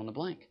neck, fill in the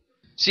blank.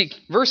 See,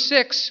 verse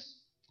 6,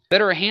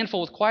 better a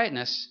handful with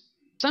quietness.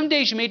 Some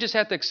days you may just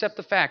have to accept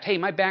the fact, hey,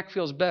 my back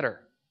feels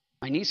better.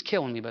 My knee's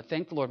killing me, but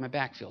thank the Lord, my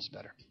back feels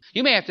better.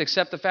 You may have to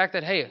accept the fact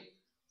that, hey,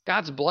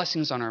 God's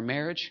blessings on our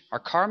marriage. Our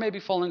car may be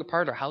falling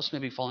apart, our house may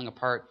be falling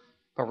apart,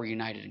 but we're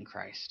united in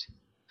Christ.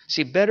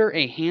 See, better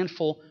a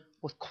handful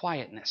with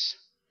quietness.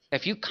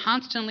 If you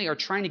constantly are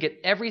trying to get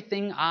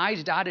everything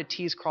I's dotted,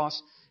 T's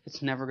crossed,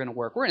 it's never going to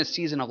work. We're in a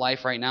season of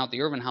life right now at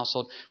the Irvin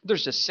household.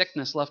 There's just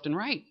sickness left and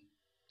right.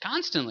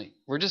 Constantly.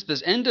 We're just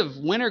this end of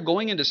winter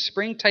going into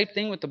spring type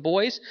thing with the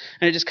boys,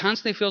 and it just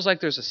constantly feels like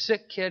there's a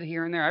sick kid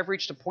here and there. I've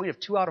reached a point of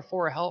 2 out of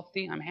 4 are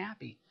healthy. I'm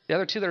happy. The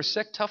other 2 that are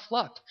sick, tough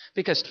luck.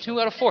 Because 2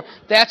 out of 4,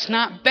 that's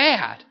not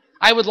bad.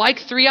 I would like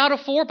 3 out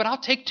of 4, but I'll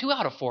take 2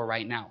 out of 4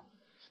 right now.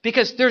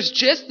 Because there's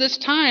just this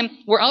time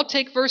where I'll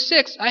take verse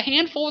 6, a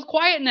handful with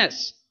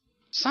quietness.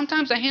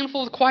 Sometimes a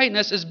handful of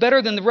quietness is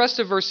better than the rest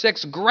of verse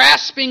 6,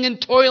 grasping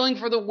and toiling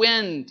for the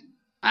wind.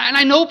 And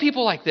I know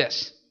people like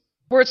this,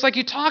 where it's like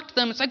you talk to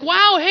them, it's like,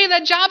 wow, hey,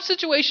 that job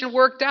situation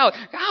worked out.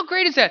 How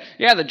great is that?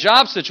 Yeah, the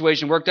job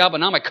situation worked out,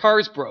 but now my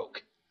car's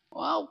broke.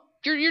 Well,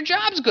 your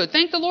job's good.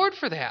 Thank the Lord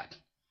for that.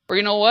 Or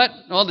you know what?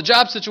 Well, the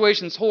job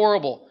situation's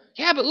horrible.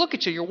 Yeah, but look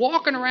at you. You're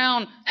walking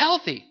around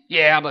healthy.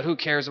 Yeah, but who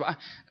cares about...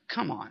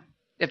 Come on.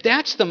 If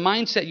that's the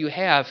mindset you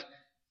have,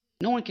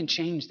 no one can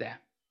change that.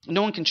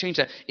 No one can change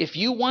that. If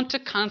you want to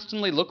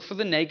constantly look for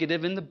the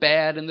negative and the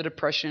bad and the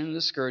depression and the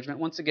discouragement,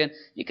 once again,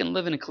 you can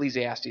live in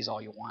Ecclesiastes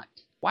all you want.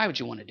 Why would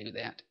you want to do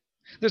that?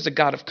 There's a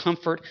God of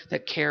comfort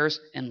that cares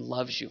and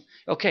loves you.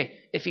 Okay,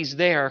 if He's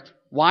there,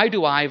 why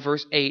do I,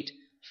 verse 8,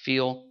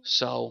 feel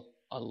so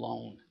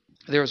alone?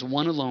 There is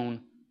one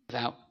alone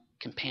without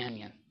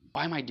companion.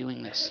 Why am I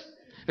doing this?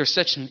 There's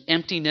such an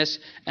emptiness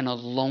and a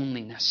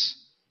loneliness.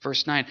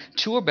 Verse 9,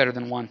 2 are better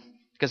than 1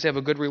 because they have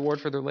a good reward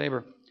for their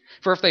labor.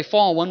 For if they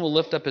fall, one will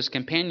lift up his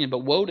companion,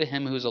 but woe to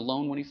him who is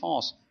alone when he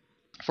falls,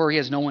 for he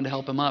has no one to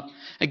help him up.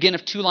 Again,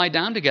 if 2 lie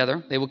down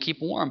together, they will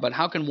keep warm, but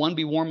how can one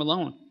be warm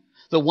alone?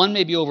 Though one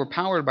may be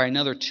overpowered by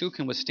another, 2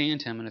 can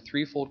withstand him, and a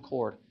threefold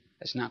cord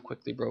is not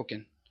quickly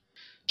broken.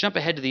 Jump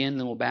ahead to the end, and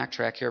then we'll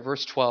backtrack here.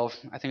 Verse 12,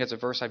 I think that's a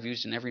verse I've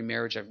used in every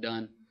marriage I've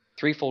done.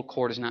 Threefold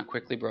cord is not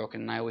quickly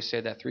broken, and I always say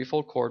that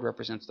threefold cord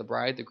represents the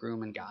bride, the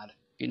groom, and God,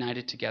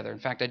 united together. In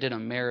fact, I did a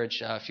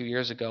marriage a few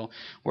years ago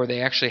where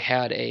they actually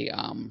had a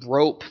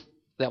rope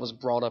that was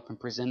brought up and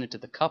presented to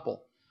the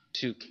couple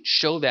to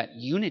show that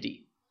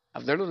unity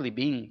of literally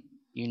being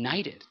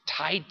united,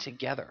 tied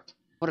together.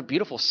 What a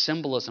beautiful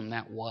symbolism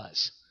that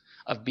was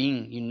of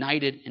being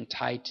united and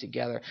tied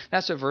together.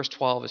 That's what verse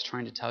 12 is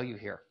trying to tell you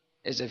here,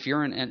 is if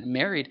you're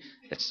married,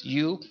 it's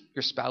you,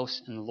 your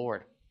spouse, and the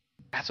Lord.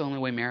 That's the only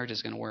way marriage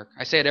is going to work.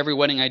 I say at every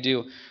wedding I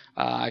do,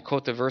 I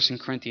quote the verse in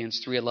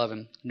Corinthians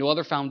 3:11, no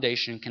other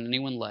foundation can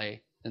anyone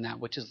lay than that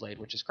which is laid,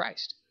 which is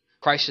Christ.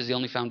 Christ is the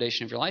only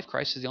foundation of your life.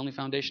 Christ is the only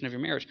foundation of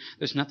your marriage.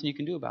 There's nothing you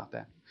can do about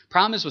that.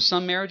 Problem is with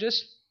some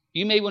marriages,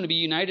 you may want to be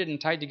united and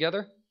tied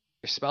together.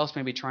 Your spouse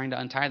may be trying to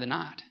untie the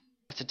knot.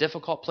 It's a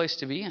difficult place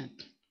to be in.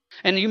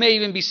 And you may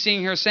even be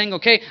sitting here saying,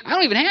 okay, I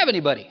don't even have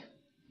anybody.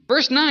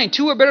 Verse 9,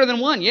 2 are better than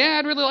 1. Yeah,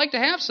 I'd really like to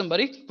have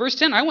somebody. Verse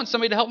 10, I want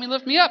somebody to help me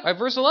lift me up.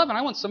 Verse 11,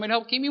 I want somebody to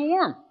help keep me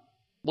warm.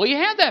 Well, you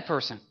have that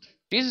person.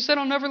 Jesus said,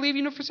 I'll never leave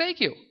you nor forsake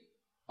you.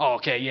 Oh,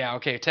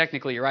 okay,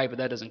 technically you're right, but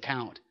that doesn't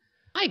count.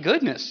 My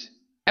goodness.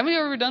 Haven't you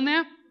ever done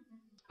that?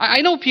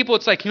 I know people,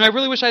 it's like, I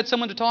really wish I had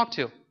someone to talk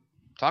to.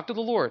 Talk to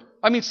the Lord.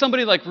 I mean,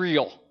 somebody like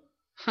real.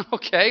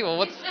 Okay,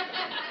 well,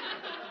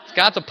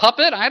 God's a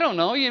puppet? I don't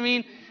know. You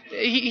mean,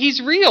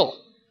 He's real.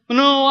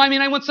 No,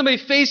 I want somebody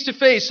face to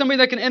face, somebody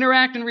that can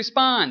interact and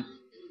respond.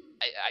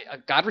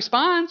 God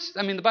responds.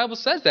 The Bible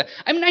says that.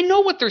 I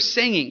know what they're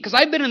saying, because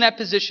I've been in that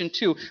position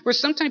too, where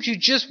sometimes you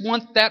just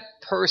want that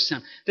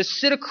person to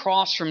sit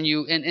across from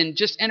you and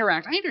just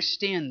interact. I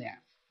understand that.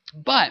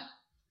 But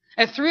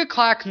at 3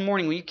 o'clock in the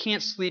morning when you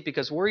can't sleep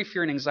because worry,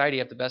 fear, and anxiety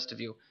have the best of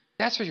you,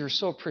 that's where you're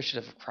so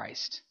appreciative of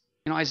Christ.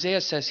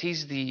 Isaiah says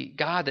He's the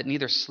God that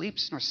neither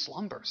sleeps nor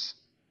slumbers.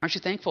 Aren't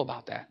you thankful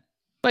about that?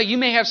 But you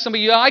may have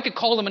somebody, I could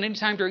call them at any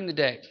time during the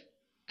day.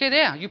 Okay,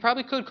 yeah, you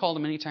probably could call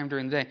them any time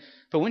during the day.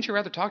 But wouldn't you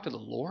rather talk to the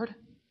Lord?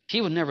 He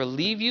will never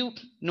leave you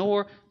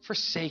nor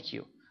forsake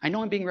you. I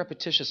know I'm being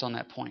repetitious on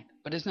that point,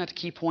 but isn't that the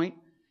key point?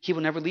 He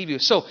will never leave you.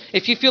 So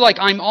if you feel like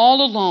I'm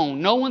all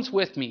alone, no one's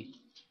with me,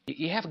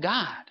 you have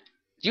God.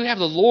 You have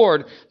the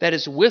Lord that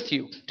is with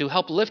you to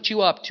help lift you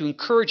up, to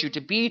encourage you,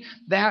 to be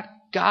that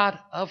God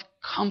of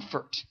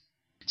comfort.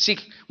 See,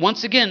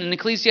 once again, in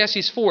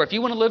Ecclesiastes 4, if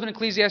you want to live in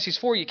Ecclesiastes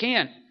 4, you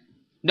can.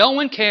 No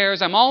one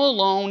cares. I'm all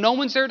alone. No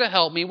one's there to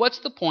help me. What's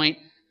the point?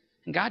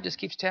 And God just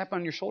keeps tapping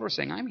on your shoulder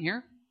saying, I'm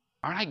here.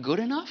 Aren't I good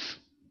enough?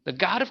 The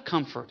God of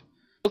comfort.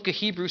 The book of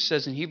Hebrews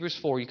says in Hebrews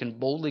 4, you can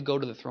boldly go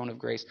to the throne of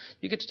grace.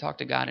 You get to talk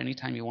to God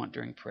anytime you want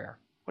during prayer.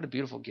 What a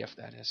beautiful gift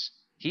that is.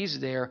 He's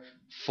there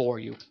for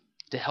you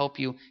to help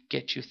you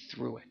get you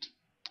through it.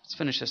 Let's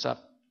finish this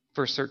up.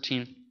 Verse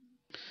 13.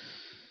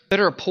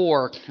 Better a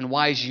poor and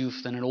wise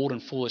youth than an old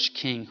and foolish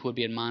king who would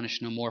be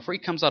admonished no more. For he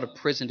comes out of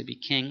prison to be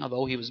king,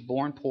 although he was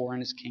born poor in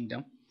his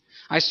kingdom.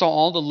 I saw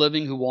all the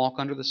living who walk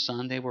under the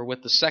sun. They were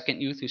with the second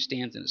youth who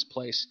stands in his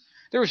place.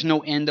 There was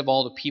no end of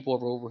all the people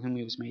over whom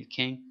he was made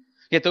king.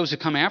 Yet those who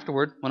come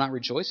afterward will not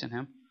rejoice in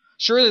him.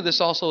 Surely this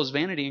also is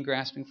vanity and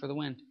grasping for the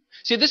wind.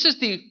 See, this is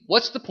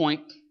what's the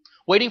point?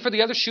 Waiting for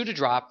the other shoe to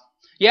drop.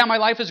 Yeah, my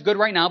life is good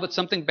right now, but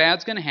something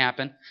bad's going to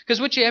happen. Because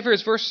what you have here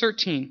is verse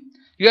 13.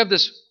 You have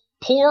this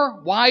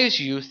poor, wise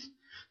youth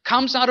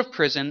comes out of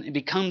prison and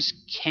becomes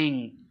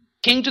king.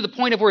 King to the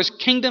point of where his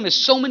kingdom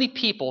is so many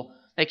people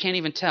they can't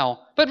even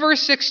tell. But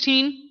verse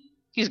 16,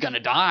 he's going to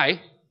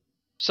die.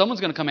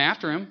 Someone's going to come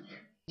after him.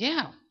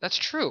 Yeah, that's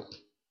true.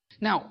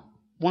 Now,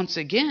 once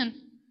again,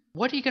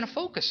 what are you going to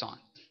focus on?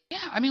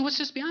 Yeah, let's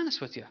just be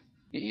honest with you.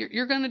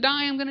 You're going to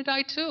die, I'm going to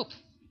die too.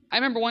 I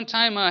remember one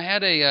time I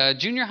had a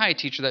junior high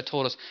teacher that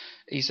told us,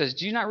 he says,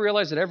 do you not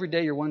realize that every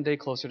day you're one day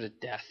closer to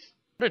death?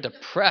 What a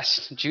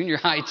depressed junior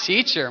high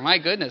teacher, my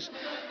goodness.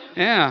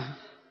 Yeah,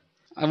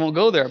 I won't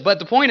go there. But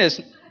the point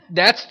is,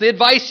 that's the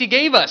advice he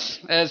gave us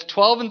as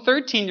 12 and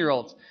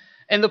 13-year-olds.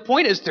 And the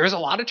point is, there's a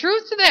lot of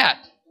truth to that.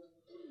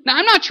 Now,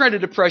 I'm not trying to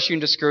depress you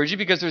and discourage you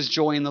because there's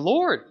joy in the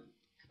Lord.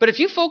 But if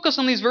you focus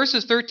on these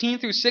verses 13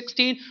 through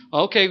 16,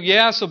 okay,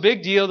 yeah, so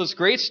big deal, this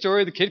great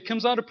story, the kid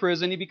comes out of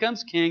prison, he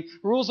becomes king,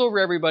 rules over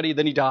everybody,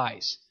 then he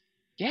dies.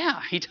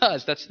 Yeah, he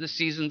does. That's the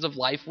seasons of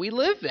life we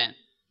live in.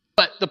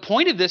 But the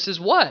point of this is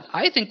what?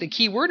 I think the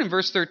key word in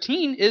verse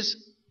 13 is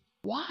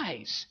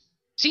wise.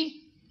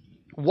 See,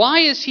 why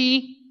is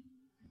he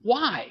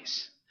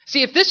wise?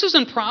 See, if this was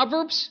in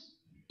Proverbs,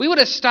 we would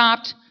have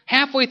stopped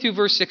halfway through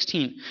verse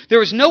 16. There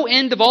was no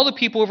end of all the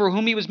people over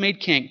whom he was made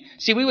king.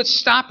 See, we would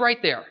stop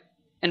right there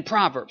in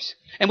Proverbs.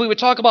 And we would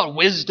talk about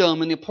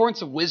wisdom and the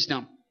importance of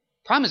wisdom.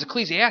 Problem is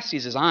Ecclesiastes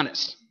is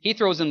honest. He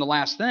throws in the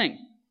last thing.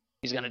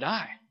 He's going to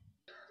die.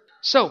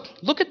 So,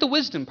 look at the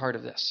wisdom part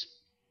of this.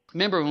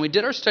 Remember, when we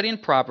did our study in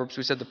Proverbs,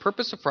 we said the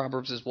purpose of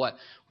Proverbs is what?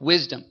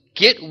 Wisdom.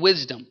 Get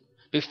wisdom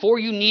before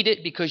you need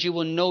it, because you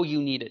will know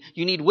you need it.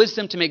 You need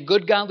wisdom to make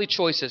good godly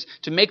choices,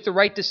 to make the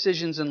right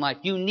decisions in life.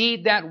 You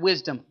need that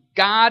wisdom.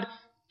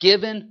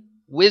 God-given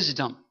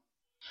wisdom.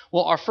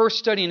 Well, our first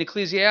study in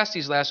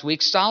Ecclesiastes last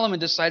week, Solomon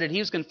decided he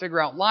was going to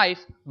figure out life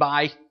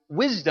by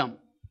wisdom.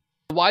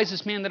 The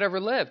wisest man that ever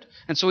lived.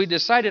 And so he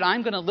decided,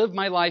 I'm going to live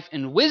my life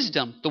in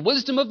wisdom, the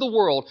wisdom of the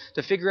world,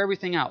 to figure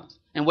everything out.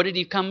 And what did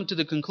he come to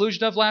the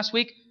conclusion of last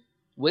week?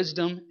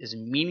 Wisdom is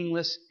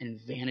meaningless and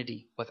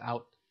vanity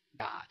without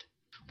God.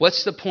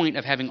 What's the point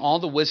of having all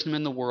the wisdom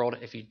in the world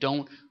if you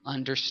don't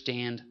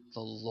understand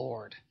the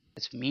Lord?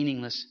 It's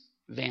meaningless,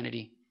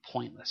 vanity,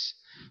 pointless.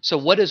 So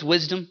what is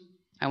wisdom?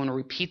 I want to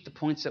repeat the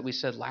points that we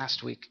said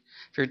last week.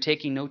 If you're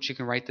taking notes, you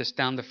can write this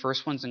down. The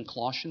first one's in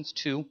Colossians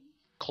 2.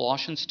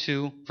 Colossians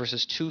 2,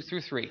 verses 2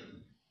 through 3.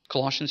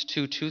 Colossians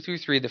 2, 2 through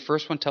 3. The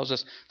first one tells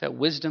us that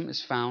wisdom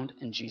is found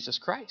in Jesus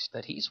Christ,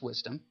 that He's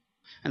wisdom.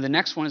 And the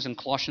next one is in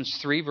Colossians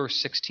 3, verse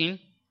 16.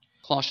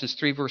 Colossians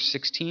 3, verse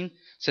 16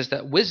 says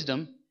that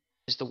wisdom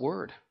is the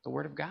Word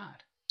of God.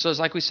 So it's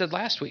like we said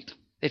last week.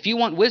 If you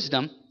want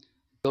wisdom,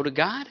 go to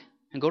God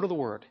and go to the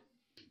Word.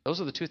 Those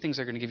are the two things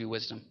that are going to give you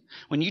wisdom.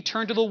 When you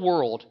turn to the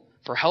world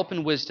for help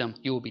and wisdom,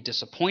 you will be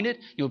disappointed,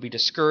 you will be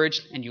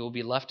discouraged, and you will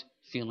be left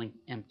feeling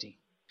empty.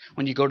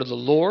 When you go to the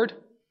Lord,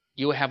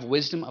 you will have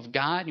wisdom of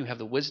God, you have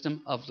the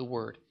wisdom of the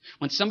Word.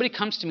 When somebody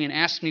comes to me and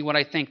asks me what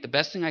I think, the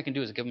best thing I can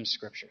do is give them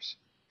scriptures.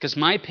 Because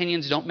my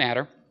opinions don't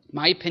matter.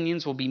 My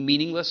opinions will be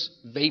meaningless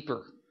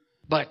vapor.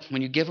 But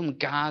when you give them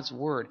God's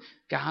Word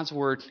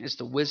is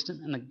the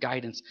wisdom and the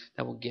guidance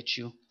that will get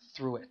you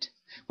through it.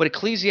 What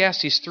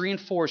Ecclesiastes 3 and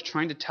 4 is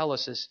trying to tell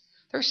us is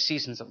there are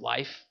seasons of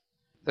life.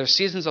 There are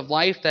seasons of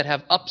life that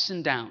have ups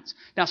and downs.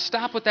 Now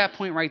stop with that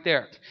point right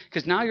there,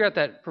 because now you're at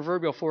that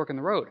proverbial fork in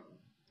the road.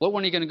 What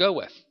one are you going to go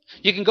with?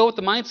 You can go with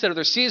the mindset of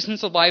there's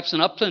seasons of life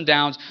and ups and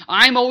downs.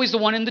 I'm always the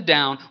one in the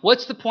down.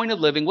 What's the point of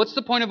living? What's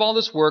the point of all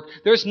this work?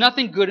 There's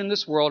nothing good in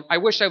this world. I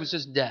wish I was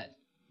just dead.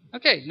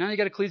 Okay, now you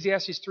got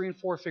Ecclesiastes 3 and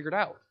 4 figured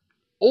out.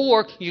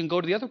 Or you can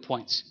go to the other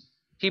points.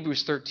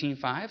 Hebrews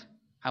 13:5,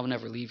 I will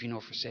never leave you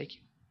nor forsake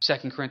you.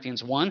 2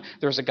 Corinthians 1,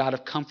 there's a God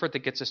of comfort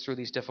that gets us through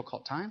these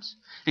difficult times.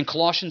 In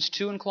Colossians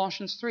 2 and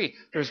Colossians 3,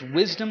 there's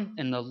wisdom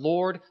in the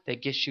Lord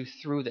that gets you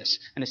through this.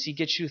 And as He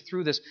gets you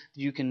through this,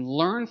 you can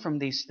learn from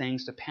these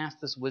things to pass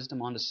this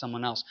wisdom on to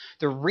someone else.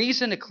 The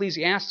reason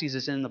Ecclesiastes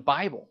is in the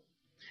Bible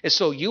is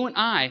so you and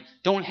I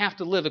don't have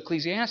to live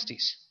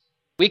Ecclesiastes.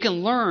 We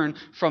can learn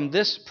from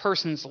this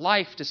person's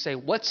life to say,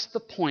 what's the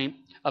point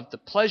of the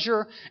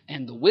pleasure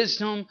and the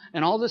wisdom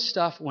and all this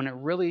stuff when it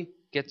really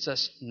gets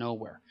us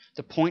nowhere?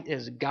 The point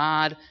is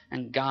God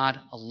and God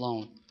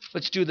alone.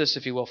 Let's do this,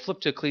 if you will. Flip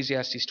to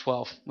Ecclesiastes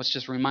 12. Let's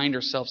just remind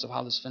ourselves of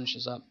how this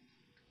finishes up.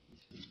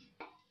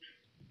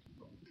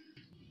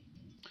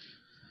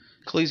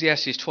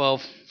 Ecclesiastes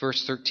 12,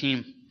 verse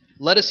 13.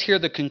 Let us hear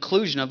the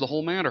conclusion of the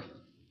whole matter.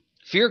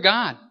 Fear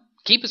God.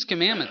 Keep His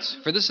commandments,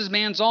 for this is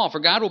man's all. For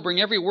God will bring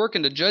every work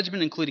into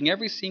judgment, including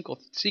every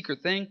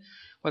secret thing,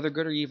 whether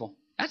good or evil.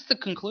 That's the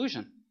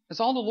conclusion. It's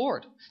all the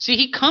Lord. See,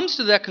 He comes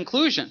to that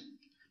conclusion.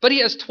 But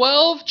He has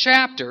 12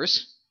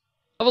 chapters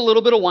of a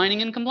little bit of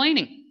whining and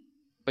complaining.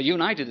 But you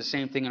and I do the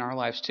same thing in our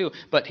lives too.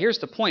 But here's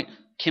the point.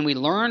 Can we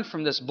learn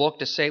from this book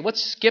to say,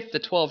 let's skip the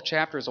 12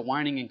 chapters of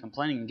whining and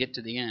complaining and get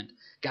to the end?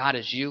 God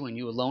is you and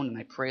you alone, and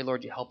I pray,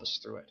 Lord, you help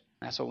us through it.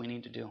 That's what we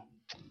need to do.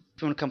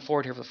 If you want to come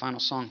forward here for the final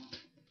song.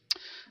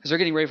 As they're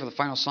getting ready for the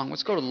final song,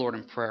 let's go to the Lord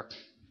in prayer.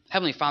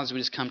 Heavenly Father, as we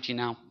just come to you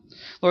now.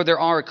 Lord, there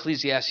are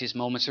Ecclesiastes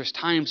moments. There's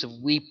times of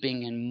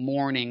weeping and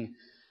mourning.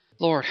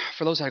 Lord,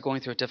 for those that are going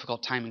through a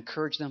difficult time,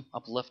 encourage them,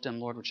 uplift them,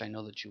 Lord, which I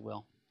know that you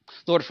will.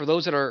 Lord, for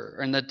those that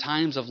are in the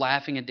times of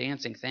laughing and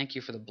dancing, thank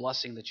you for the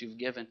blessing that you've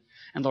given.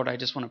 And Lord, I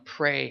just want to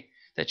pray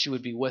that you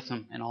would be with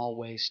them in all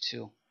ways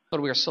too.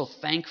 Lord, we are so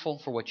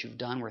thankful for what you've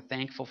done. We're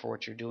thankful for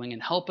what you're doing.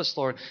 And help us,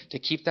 Lord, to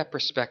keep that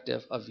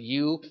perspective of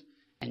you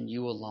and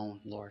you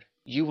alone, Lord.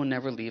 You will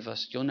never leave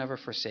us. You'll never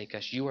forsake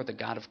us. You are the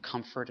God of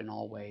comfort in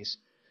all ways.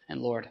 And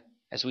Lord,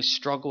 as we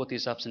struggle with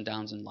these ups and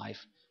downs in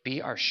life,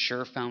 be our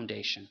sure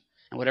foundation.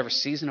 And whatever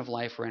season of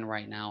life we're in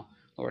right now,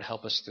 Lord,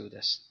 help us through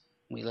this.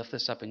 We lift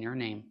this up in your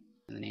name,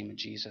 in the name of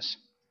Jesus.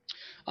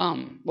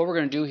 What we're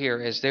going to do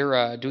here is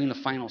they're doing the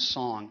final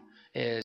song. Is